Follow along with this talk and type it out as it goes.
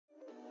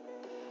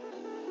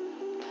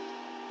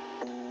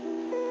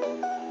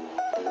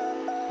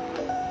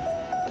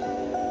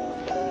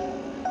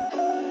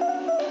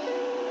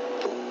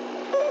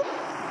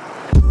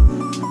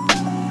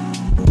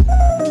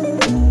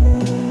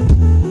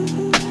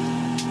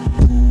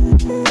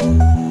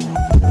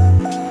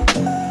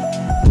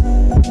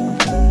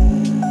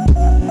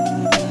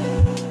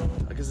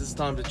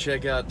to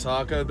check out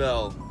Taco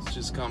Bell. It's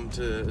just come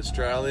to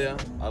Australia.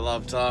 I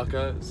love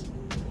tacos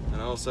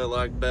and I also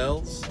like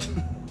bells.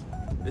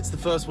 It's the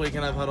first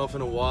weekend I've had off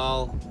in a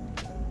while,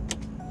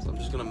 so I'm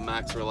just gonna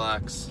max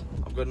relax.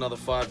 I've got another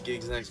 5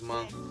 gigs next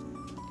month,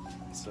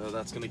 so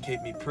that's gonna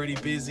keep me pretty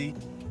busy.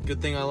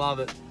 Good thing I love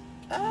it.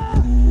 You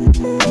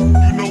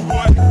know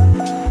what?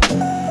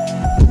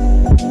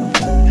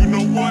 You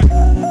know what?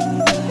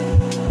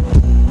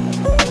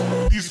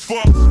 These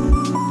fucks.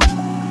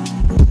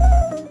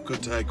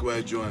 Good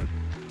takeaway joint.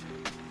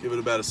 Give it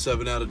about a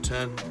 7 out of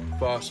 10.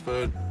 Fast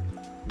food,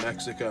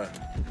 Mexico.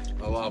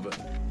 I love it.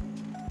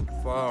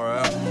 Far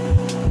out.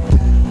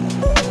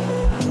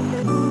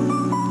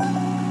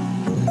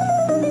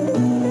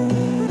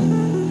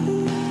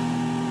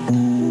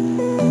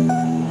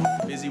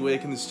 Busy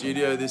week in the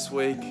studio this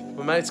week.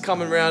 My mate's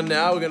coming round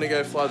now. We're gonna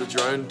go fly the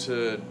drone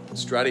to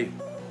Straddy.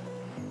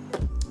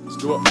 Let's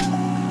do it.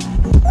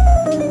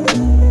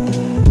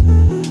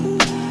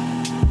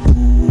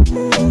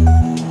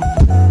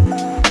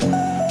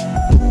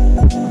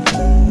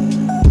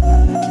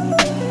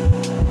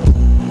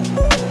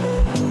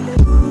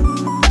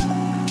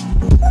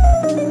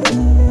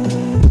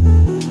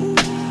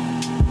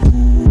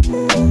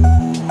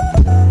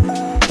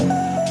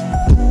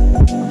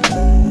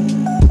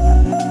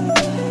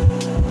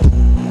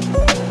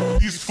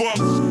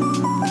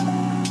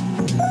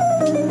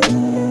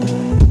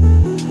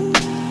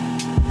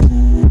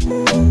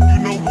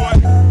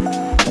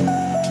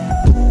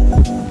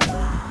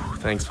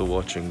 Thanks for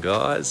watching,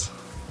 guys.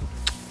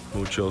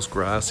 Muchos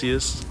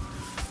gracias,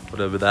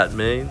 whatever that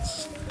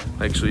means.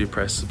 Make sure you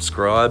press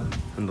subscribe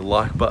and the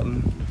like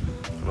button,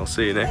 and I'll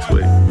see you next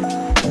week.